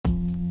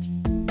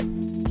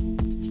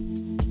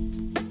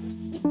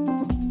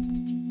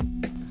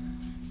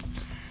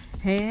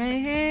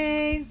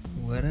Hey.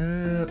 What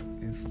up?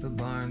 It's the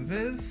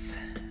Barneses.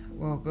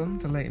 Welcome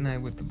to Late Night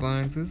with the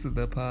Barneses,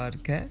 the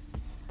podcast.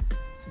 It's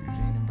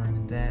Eugene and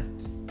Bernadette.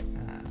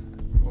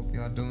 Hope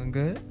y'all doing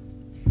good.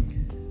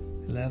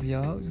 Love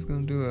y'all. Just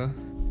gonna do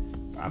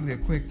probably a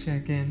quick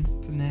check-in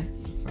tonight.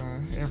 It's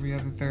our every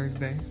other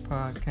Thursday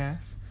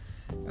podcast.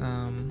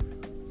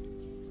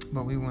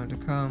 But we wanted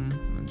to come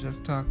and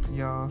just talk to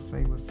y'all,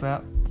 say what's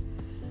up,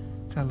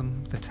 tell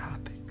them the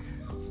topic.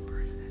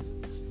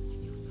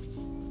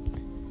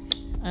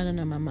 I don't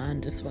know, my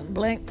mind just went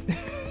blank.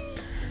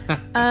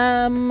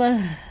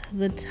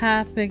 The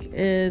topic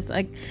is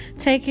like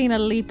taking a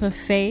leap of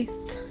faith.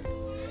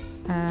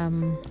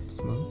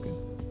 Smoking.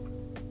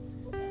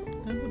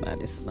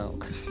 Everybody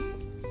smoke.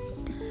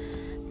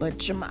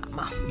 But your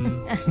mama.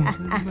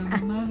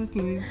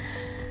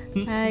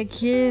 I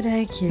kid.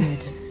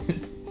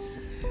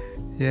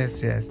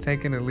 Yes,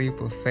 taking a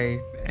leap of faith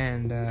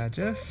and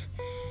just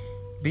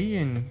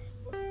being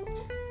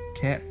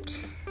kept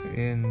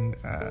in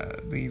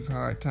these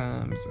hard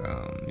times,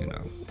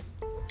 and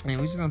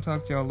we're just gonna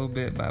talk to y'all a little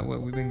bit about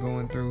what we've been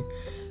going through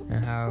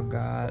and how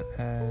God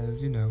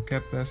has,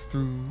 kept us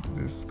through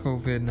this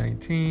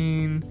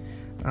COVID-19.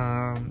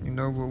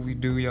 What we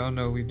do, y'all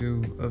know we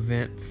do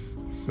events,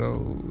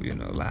 so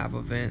live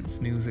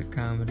events, music,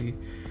 comedy.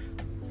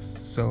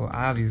 So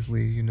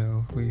obviously,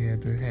 we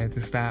had to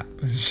stop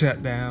and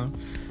shut down.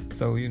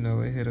 So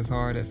it hit us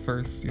hard at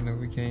first.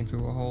 We came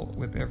to a halt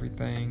with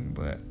everything,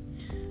 but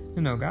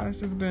God has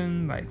just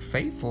been like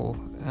faithful,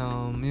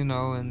 and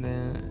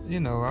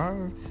then,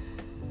 our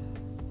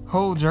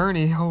whole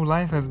journey, whole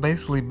life has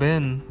basically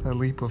been a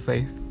leap of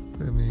faith.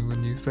 I mean,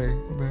 when you say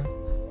that,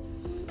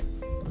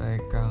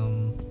 like,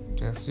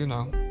 just,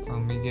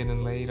 from me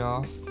getting laid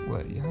off,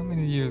 how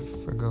many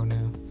years ago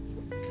now?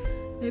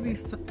 Maybe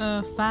 5.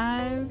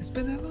 It's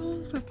been that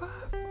long? It's been 5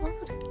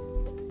 already?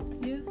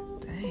 Yeah.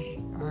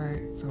 Dang. All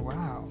right. So,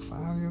 wow,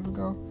 5 years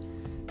ago?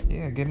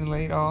 Yeah, getting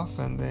laid off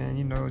and then,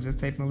 just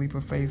taking a leap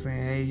of faith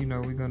saying, hey,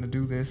 we're going to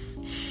do this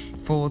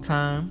full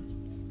time,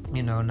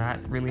 not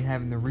really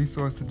having the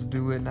resources to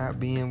do it,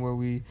 not being where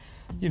we,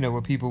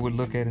 where people would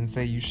look at and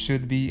say you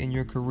should be in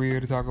your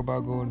career to talk about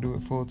going and do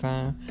it full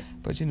time.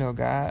 But,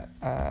 God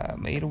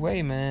made a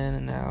way, man.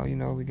 And now,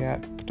 we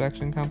got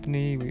production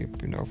company, we,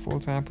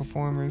 full-time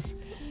performers.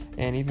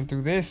 And even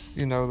through this,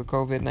 the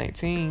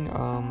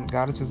COVID-19,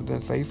 God has just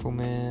been faithful,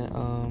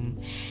 man.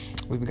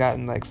 We've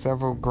gotten like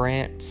several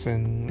grants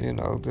and,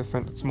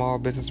 different small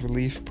business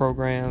relief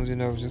programs,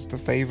 just the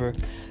favor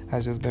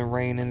has just been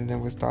raining, and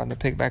then we're starting to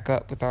pick back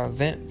up with our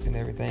events and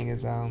everything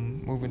is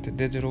moving to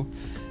digital.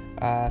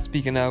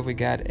 Speaking of, we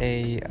got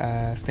a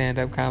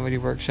stand-up comedy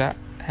workshop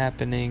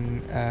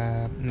happening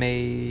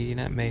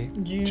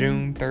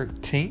June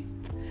 13th.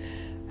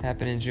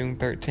 Happening June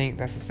 13th.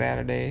 That's a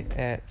Saturday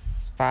at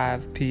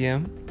 5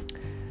 p.m.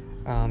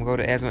 Go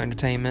to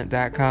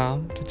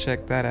EsmaEntertainment.com to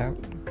check that out.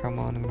 Come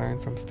on and learn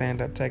some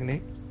stand-up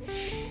technique.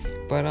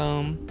 But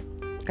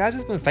God's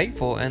just been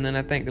faithful, and then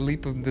I think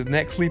the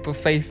next leap of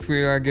faith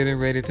we are getting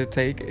ready to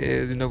take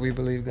is, we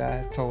believe God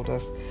has told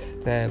us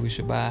that we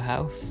should buy a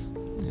house.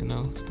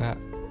 Stop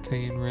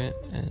paying rent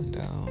and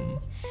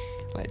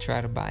try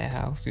to buy a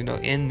house.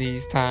 In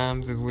these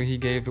times is when He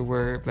gave the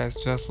word.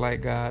 That's just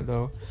like God,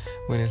 though.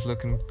 When it's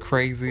looking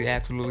crazy,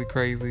 absolutely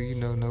crazy.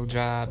 No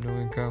job, no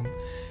income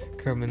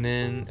coming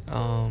in.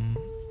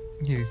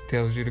 He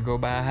tells you to go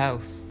buy a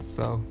house.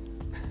 So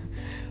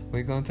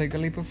we're gonna take the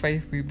leap of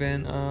faith. We've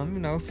been,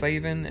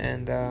 saving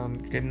and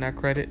getting our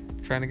credit,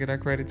 trying to get our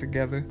credit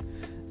together.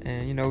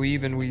 And we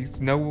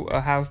know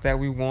a house that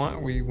we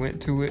want. We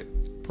went to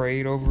it,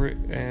 prayed over it,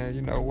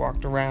 and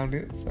walked around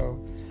it. So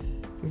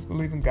just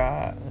believe in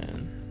God,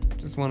 and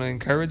just want to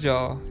encourage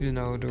y'all,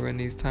 during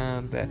these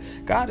times that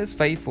God is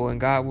faithful and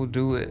God will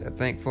do it. I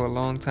think for a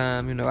long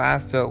time, I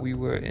felt we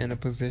were in a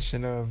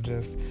position of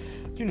just,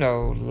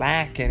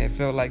 lacking. It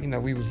felt like,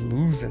 we was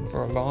losing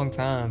for a long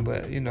time,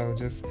 but,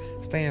 just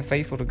staying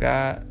faithful to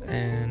God.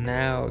 And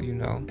now,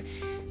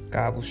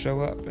 God will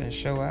show up and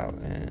show out.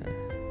 And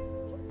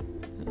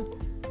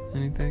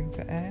anything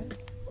to add?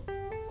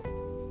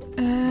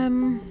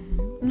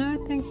 No, I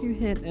think you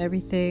hit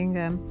everything.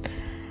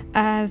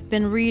 I've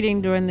been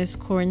reading during this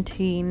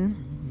quarantine.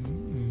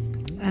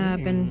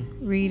 I've been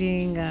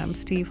reading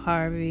Steve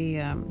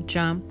Harvey,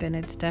 Jump, and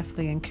it's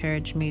definitely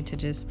encouraged me to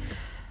just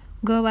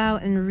go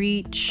out and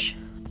reach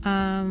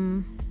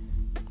out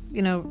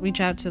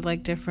to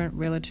like different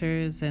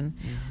realtors and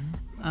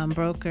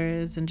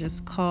brokers and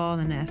just call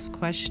and ask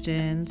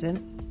questions.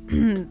 And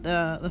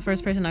the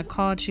first person I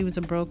called, she was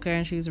a broker,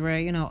 and she was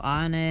very,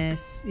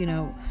 honest,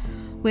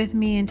 with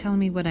me and telling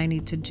me what I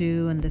need to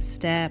do and the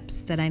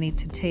steps that I need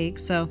to take.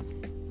 So,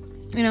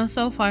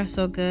 so far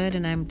so good.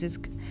 And I'm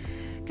just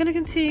going to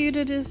continue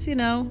to just,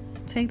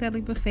 take that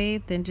leap of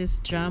faith and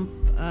just jump.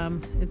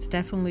 It's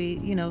definitely,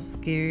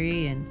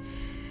 scary, and,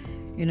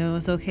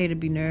 it's okay to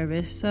be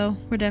nervous. So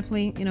we're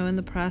definitely, in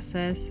the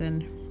process,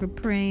 and we're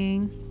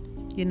praying,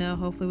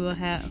 hopefully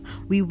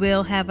we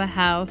will have a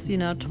house,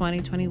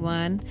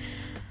 2021.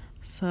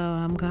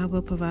 So God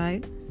will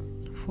provide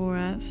for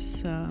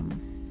us,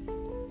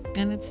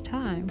 and it's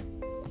time.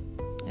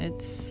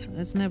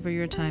 It's never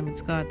your time,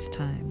 it's God's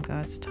time,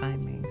 God's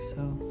timing.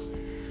 So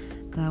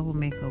God will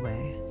make a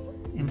way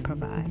and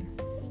provide.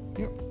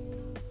 Yep.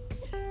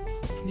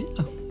 So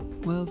yeah,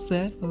 well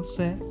said.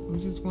 We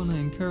just want to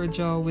encourage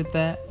y'all with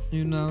that.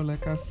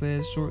 Like I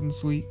said, short and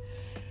sweet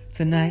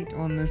tonight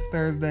on this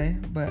Thursday.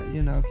 But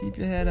keep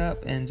your head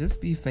up and just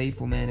be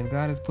faithful, man. If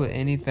God has put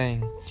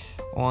anything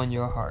on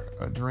your heart,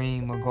 a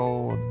dream, a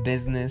goal, a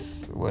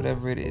business,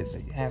 whatever it is,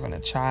 having a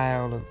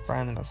child or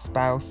finding a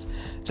spouse,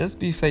 just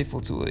be faithful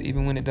to it,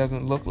 even when it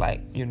doesn't look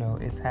like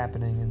it's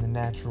happening in the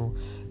natural.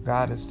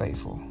 God is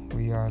faithful.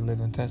 We are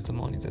living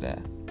testimony to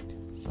that.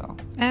 So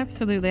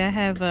absolutely. I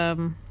have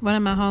one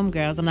of my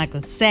homegirls, I'm not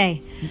gonna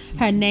say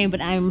her name, but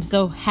I'm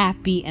so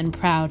happy and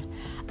proud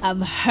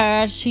of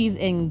her. She's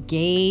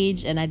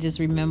engaged, and I just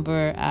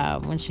remember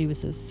when she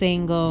was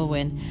single,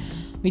 when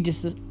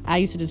I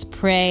used to just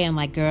pray. I'm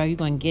like, girl, you're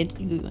gonna get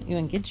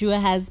you a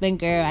husband,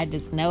 girl. I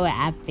just know it.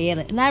 I feel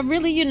it. And I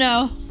really,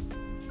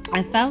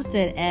 I felt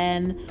it.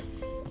 And,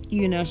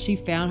 she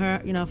found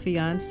her,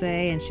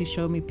 fiance, and she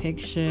showed me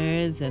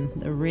pictures and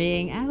the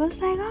ring. I was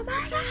like, oh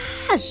my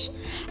gosh.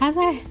 I was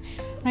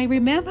like,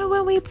 remember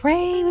when we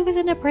prayed? We was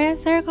in the prayer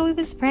circle. We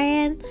was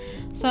praying.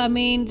 So,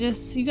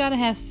 you gotta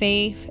have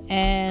faith,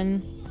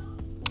 and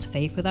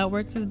faith without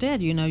works is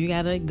dead. You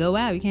gotta go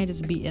out. You can't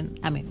just be in.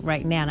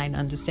 Right now, and I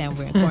understand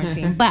we're in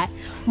quarantine, but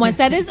once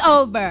that is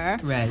over,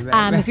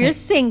 right. If you're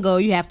single,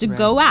 you have to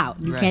go out.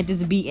 You can't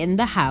just be in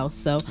the house.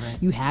 So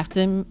you have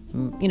to,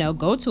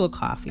 go to a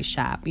coffee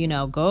shop.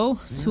 Go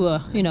to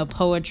a,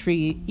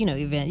 poetry,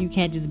 event. You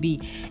can't just be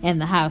in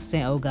the house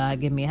saying, "Oh God,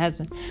 give me a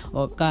husband,"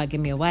 or "God,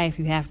 give me a wife."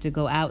 You have to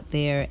go out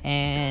there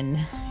and,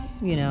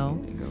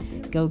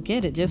 go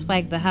get it. Just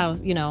like the house,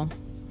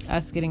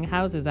 us getting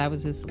houses. I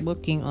was just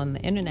looking on the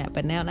internet,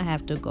 but now I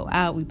have to go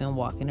out. We've been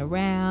walking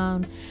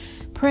around,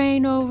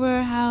 praying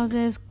over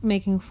houses,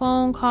 making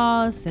phone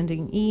calls,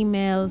 sending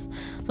emails.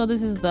 So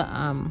this is the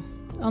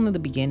only the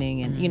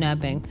beginning. And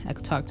I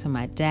talked to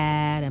my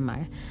dad and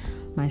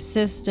my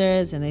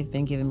sisters, and they've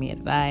been giving me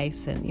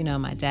advice. And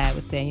my dad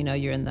was saying,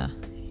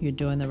 you're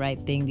doing the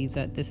right thing.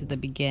 This is the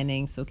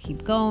beginning, so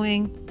keep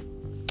going.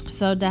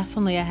 So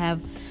definitely I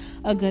have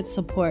a good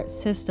support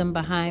system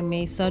behind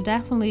me. So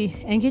definitely,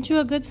 and get you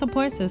a good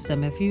support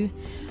system. If you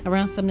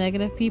around some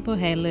negative people,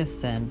 hey,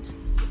 listen,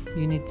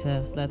 you need to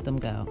let them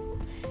go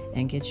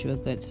and get you a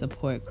good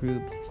support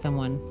group,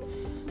 someone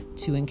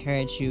to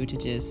encourage you to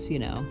just,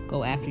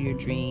 go after your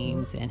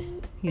dreams and,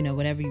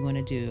 whatever you want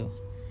to do.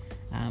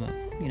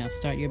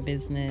 Start your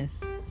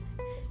business,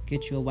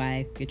 get you a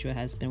wife, get you a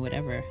husband,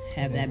 whatever,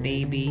 have that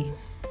baby.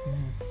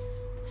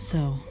 Yes.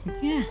 So,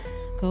 yeah,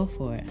 go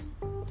for it.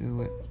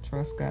 Do it.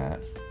 Trust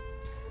God.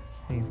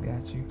 He's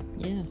got you.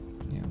 Yeah.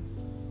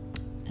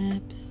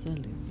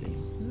 Absolutely.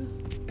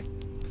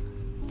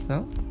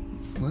 So,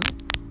 what?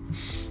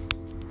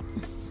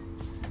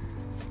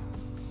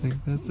 I think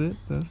that's it.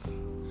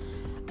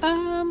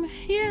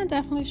 Yeah,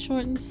 definitely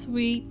short and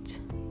sweet.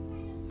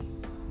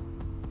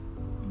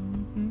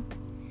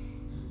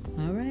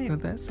 All right.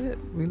 But that's it.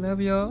 We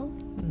love y'all.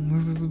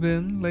 This has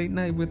been Late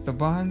Night with the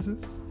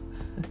Barneses.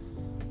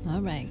 All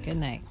right. Good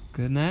night.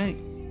 Good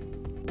night.